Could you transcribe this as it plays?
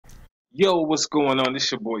Yo, what's going on?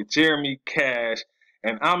 This your boy Jeremy Cash,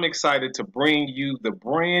 and I'm excited to bring you the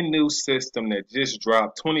brand new system that just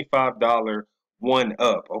dropped, $25 one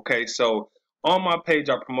up. Okay, so on my page,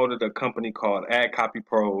 I promoted a company called Ad Copy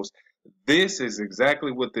Pros. This is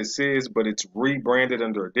exactly what this is, but it's rebranded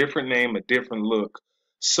under a different name, a different look.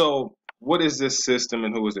 So, what is this system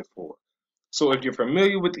and who is it for? So, if you're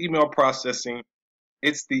familiar with email processing,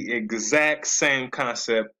 it's the exact same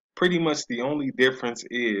concept. Pretty much the only difference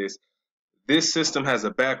is this system has a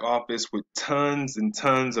back office with tons and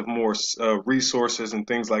tons of more resources and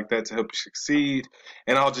things like that to help you succeed.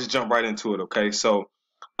 And I'll just jump right into it. Okay. So,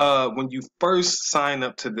 when you first sign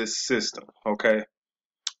up to this system, okay,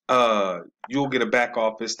 you'll get a back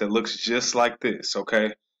office that looks just like this.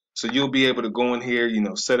 Okay. So you'll be able to go in here,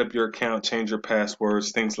 set up your account, change your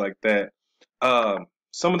passwords, things like that.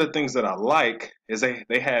 Some of the things that I like is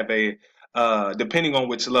they have a depending on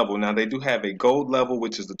which level. Now they do have a gold level,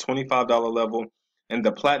 which is the $25 level, and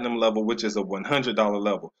the platinum level, which is a $100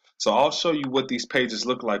 level. So I'll show you what these pages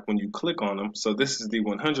look like when you click on them. So this is the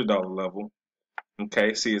 $100 level.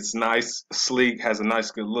 Okay, see it's nice, sleek, has a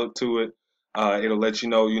nice good look to it. It'll let you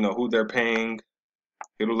know who they're paying.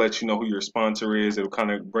 It'll let you know who your sponsor is. It'll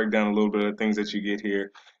kind of break down a little bit of the things that you get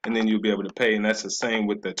here, and then you'll be able to pay. And that's the same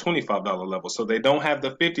with the $25 level. So they don't have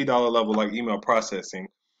the $50 level like email processing,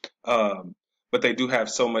 um, but they do have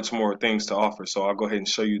so much more things to offer. So I'll go ahead and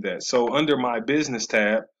show you that. So under my business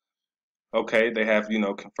tab, okay, they have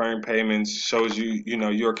confirmed payments, shows you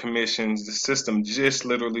your commissions. The system just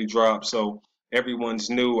literally dropped, so everyone's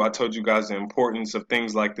new. I told you guys the importance of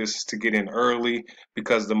things like this is to get in early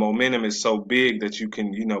because the momentum is so big that you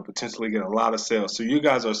can potentially get a lot of sales. So you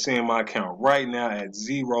guys are seeing my account right now at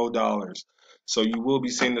 $0. So you will be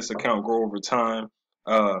seeing this account grow over time.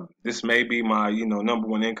 This may be my number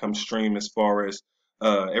one income stream as far as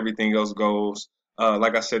everything else goes.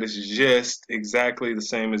 Like I said, it's just exactly the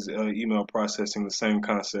same as email processing, the same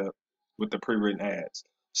concept with the pre-written ads.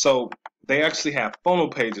 So they actually have funnel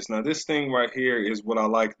pages. Now this thing right here is what I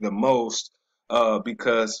like the most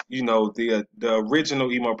because the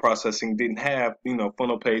original email processing didn't have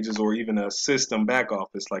funnel pages or even a system back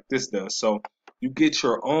office like this does. So you get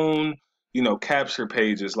your own capture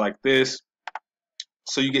pages like this.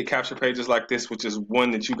 So you get capture pages like this, which is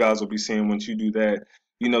one that you guys will be seeing once you do that.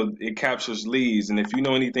 It captures leads. And if you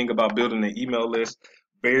know anything about building an email list,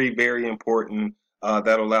 very, very important.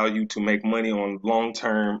 That'll allow you to make money on long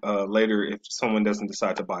term later if someone doesn't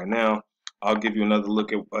decide to buy now. I'll give you another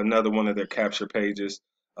look at another one of their capture pages.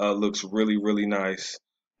 Looks really, really nice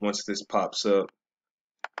once this pops up.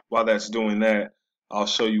 While that's doing that, I'll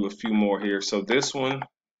show you a few more here. So this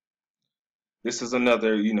is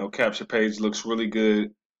another, capture page. Looks really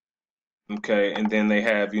good. Okay, and then they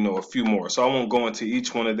have, a few more. So I won't go into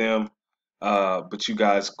each one of them, but you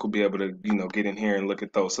guys could be able to, get in here and look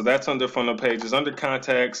at those. So that's under funnel pages. Under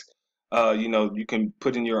contacts, you can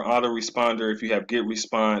put in your autoresponder if you have Get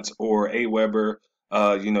Response or Aweber.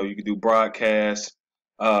 You can do broadcast.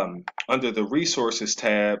 Under the resources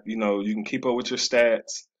tab, you can keep up with your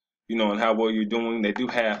stats, and how well you're doing. They do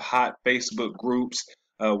have hot Facebook groups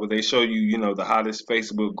where they show you, the hottest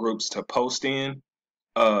Facebook groups to post in.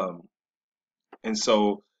 Um, and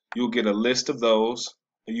so you'll get a list of those.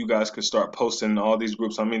 You guys could start posting in all these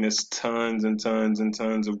groups. I mean, there's tons and tons and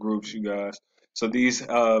tons of groups, you guys. So these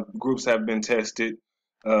groups have been tested,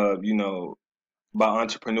 by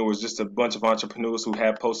entrepreneurs, just a bunch of entrepreneurs who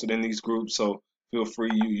have posted in these groups. So feel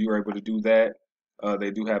free, you're able to do that.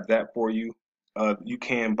 They do have that for you. You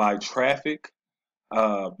can buy traffic.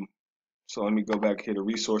 Um, so let me go back here to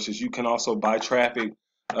resources. You can also buy traffic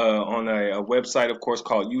on a website, of course,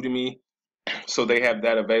 called Udemy. So they have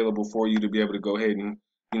that available for you to be able to go ahead and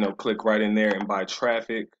click right in there and buy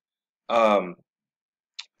traffic. Um,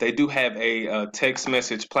 they do have a text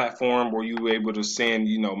message platform where you're able to send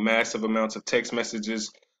massive amounts of text messages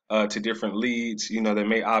to different leads. That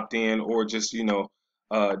may opt in or just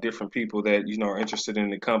different people that are interested in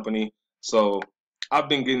the company. So I've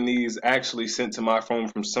been getting these actually sent to my phone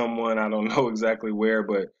from someone. I don't know exactly where,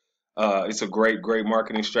 but it's a great, great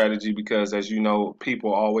marketing strategy because, as you know,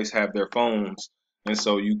 people always have their phones, and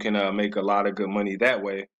so you can make a lot of good money that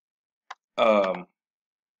way. Um,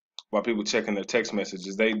 while people checking their text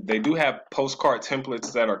messages, they do have postcard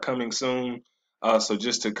templates that are coming soon. So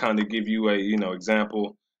just to kind of give you a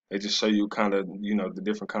example, they just show you kind of the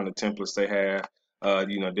different kind of templates they have.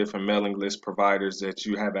 Different mailing list providers that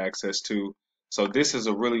you have access to. So this is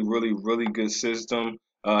a really, really, really good system.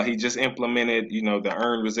 He just implemented, the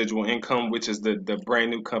earned residual income, which is the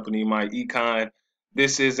brand new company, My Econ.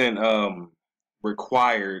 This isn't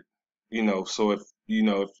required, so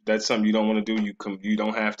if that's something you don't want to do, you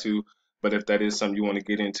don't have to. But if that is something you want to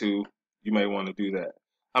get into, you may want to do that.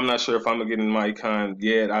 I'm not sure if I'm gonna get in my econ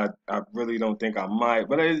yet. I really don't think I might,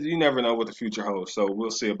 but you never know what the future holds. So we'll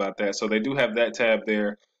see about that. So they do have that tab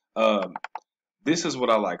there. Um, this is what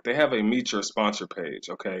I like. They have a meet your sponsor page.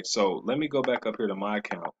 Okay, so let me go back up here to my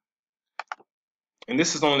account. And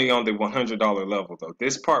this is only on the $100 level though.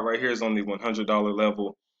 This part right here is on the $100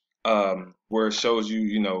 level, where it shows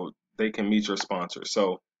you, they can meet your sponsor.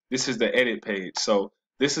 So this is the edit page. So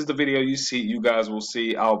this is the video you guys will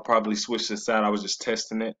see. I'll probably switch this out. I was just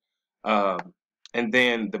testing it. And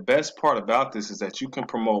then the best part about this is that you can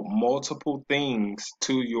promote multiple things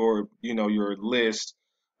to your list,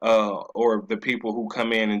 or the people who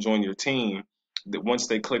come in and join your team. That once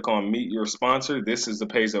they click on meet your sponsor, this is the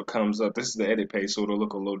page that comes up. This is the edit page, so it'll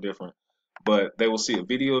look a little different. But they will see a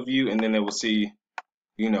video of you, and then they will see,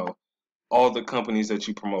 you know, all the companies that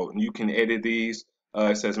you promote. And you can edit these.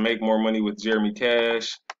 It says make more money with Jeremy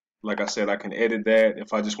Cash. Like I said, I can edit that.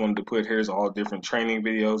 If I just wanted to put here's all different training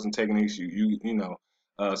videos and techniques,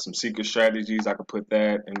 some secret strategies, I could put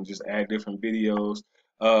that and just add different videos.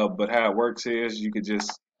 But how it works is you could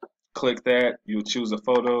just click that, you'll choose a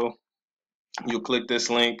photo, you'll click this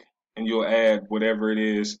link, and you'll add whatever it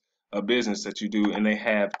is, a business that you do, and they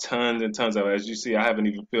have tons and tons of it. As you see, I haven't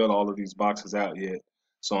even filled all of these boxes out yet,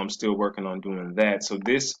 so I'm still working on doing that. So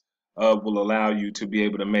this will allow you to be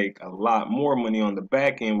able to make a lot more money on the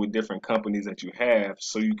back end with different companies that you have,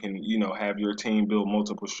 so you can have your team build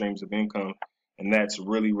multiple streams of income, and that's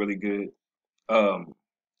really really good.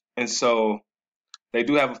 And so they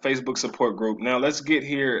do have a Facebook support group. Now let's get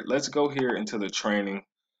here. Let's go here into the training.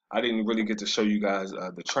 I didn't really get to show you guys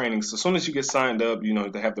the training. So as soon as you get signed up,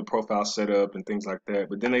 they have the profile set up and things like that.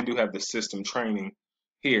 But then they do have the system training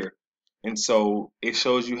here. And so it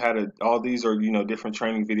shows you how to, all these are, different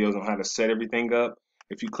training videos on how to set everything up.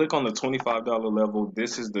 If you click on the $25 level,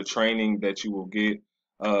 this is the training that you will get.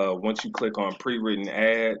 Once you click on pre-written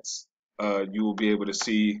ads, you will be able to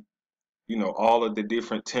see all of the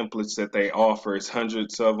different templates that they offer. It's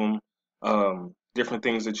hundreds of them. Different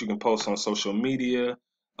things that you can post on social media.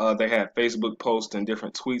 They have Facebook posts and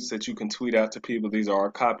different tweets that you can tweet out to people. These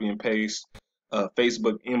are copy and paste.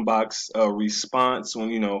 Facebook inbox response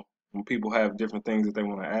when people have different things that they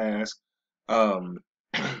want to ask. Um,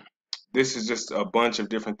 this is just a bunch of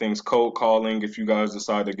different things. Cold calling, if you guys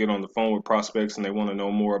decide to get on the phone with prospects and they want to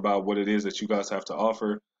know more about what it is that you guys have to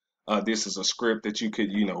offer. This is a script that you could,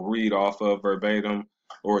 read off of verbatim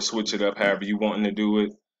or switch it up however you want to do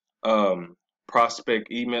it. Prospecting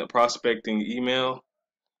email,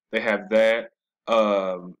 they have that.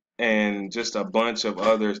 And just a bunch of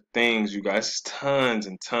other things, you guys. Tons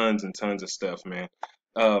and tons and tons of stuff, man.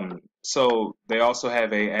 So they also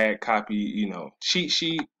have a ad copy, cheat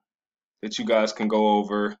sheet that you guys can go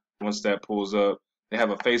over once that pulls up. They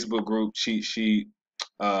have a Facebook group cheat sheet,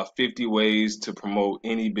 50 ways to promote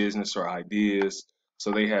any business or ideas.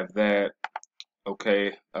 So they have that.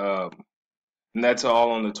 Okay. And that's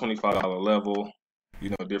all on the $25 level,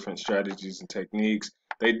 different strategies and techniques.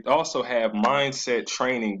 They also have mindset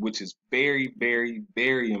training, which is very, very,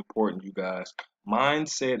 very important, you guys.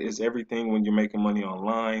 Mindset is everything when you're making money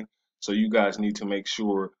online. So you guys need to make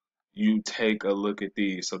sure you take a look at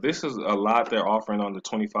these. So this is a lot they're offering on the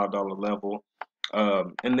 $25 level.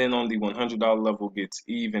 And then on the $100 level gets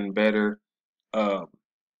even better. Uh,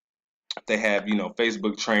 they have,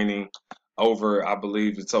 Facebook training over, I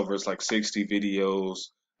believe it's like 60 videos,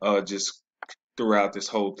 just throughout this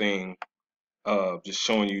whole thing, just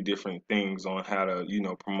showing you different things on how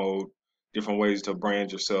to, promote different ways to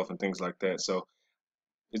brand yourself and things like that. So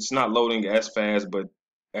it's not loading as fast, but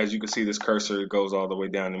as you can see, this cursor goes all the way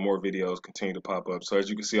down and more videos continue to pop up. So as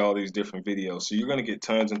you can see, all these different videos. So you're going to get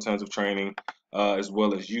tons and tons of training, as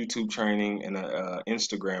well as YouTube training and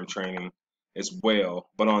Instagram training as well.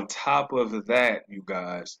 But on top of that, you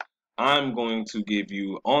guys, I'm going to give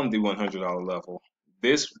you on the $100 level.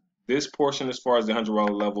 This portion, as far as the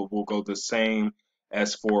 $100 level, will go the same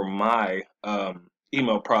as for my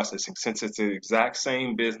email processing, since it's the exact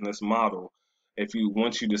same business model. If you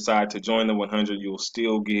once you decide to join the 100, you'll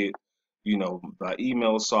still get, the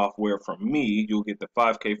email software from me. You'll get the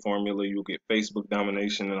 5K formula. You'll get Facebook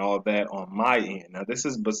domination and all of that on my end. Now this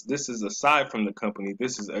is aside from the company.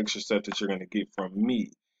 This is extra stuff that you're going to get from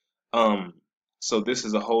me. Um, so this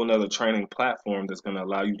is a whole nother training platform that's going to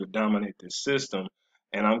allow you to dominate this system.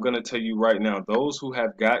 And I'm going to tell you right now, those who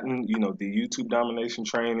have gotten, the YouTube domination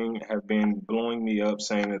training have been blowing me up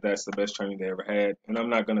saying that that's the best training they ever had. And I'm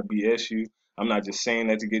not going to BS you. I'm not just saying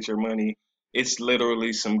that to get your money. It's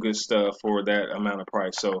literally some good stuff for that amount of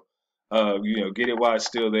price. So, get it while it's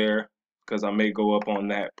still there. because I may go up on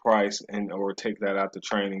that price and or take that out the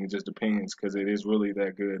training. It just depends because it is really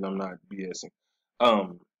that good and I'm not BSing.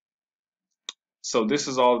 Um, so this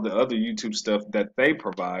is all the other YouTube stuff that they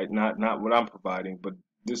provide, not what I'm providing, but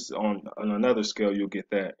this on another scale you'll get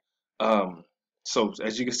that. Um, so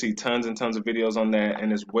as you can see, tons and tons of videos on that,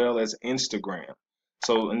 and as well as Instagram.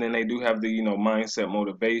 So and then they do have the mindset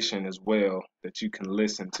motivation as well that you can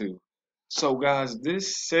listen to. So guys,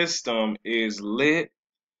 this system is lit.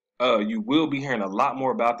 You will be hearing a lot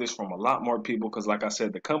more about this from a lot more people because, like I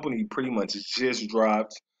said, the company pretty much just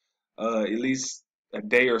dropped at least a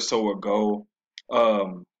day or so ago.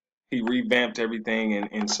 Um, he revamped everything,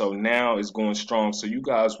 and so now it's going strong. So you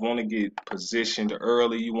guys want to get positioned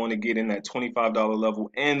early. You want to get in that $25 level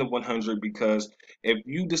and the 100 because if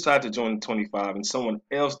you decide to join the 25 and someone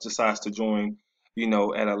else decides to join,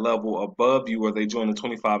 at a level above you, or they join the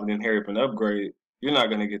 25 and then hurry up and upgrade, you're not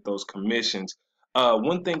going to get those commissions.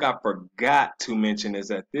 One thing I forgot to mention is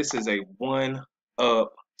that this is a one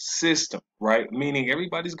up system, right? Meaning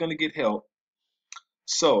everybody's going to get help.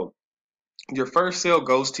 So your first sale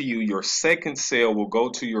goes to you. Your second sale will go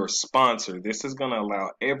to your sponsor. This is going to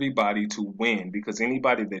allow everybody to win because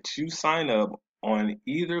anybody that you sign up on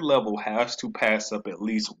either level has to pass up at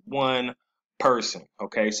least one person.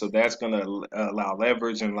 Okay, so that's going to allow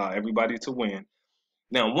leverage and allow everybody to win.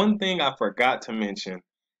 Now, one thing I forgot to mention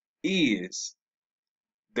is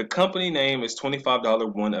the company name is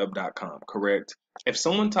 $25oneup.com, correct? If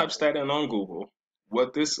someone types that in on Google,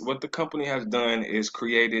 what the company has done is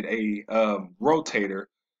created a rotator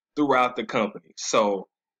throughout the company. So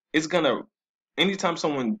it's gonna anytime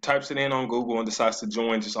someone types it in on Google and decides to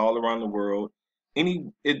join just all around the world,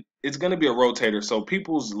 it's gonna be a rotator. So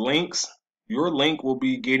people's links, your link will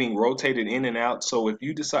be getting rotated in and out. So if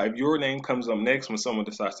your name comes up next when someone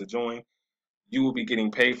decides to join, you will be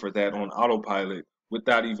getting paid for that on autopilot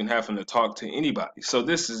without even having to talk to anybody. So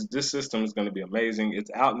this system is going to be amazing. It's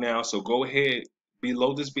out now, so go ahead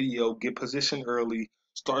below this video, get positioned early,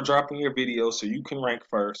 start dropping your videos so you can rank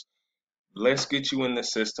first. Let's get you in the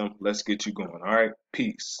system. Let's get you going. All right,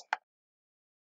 peace.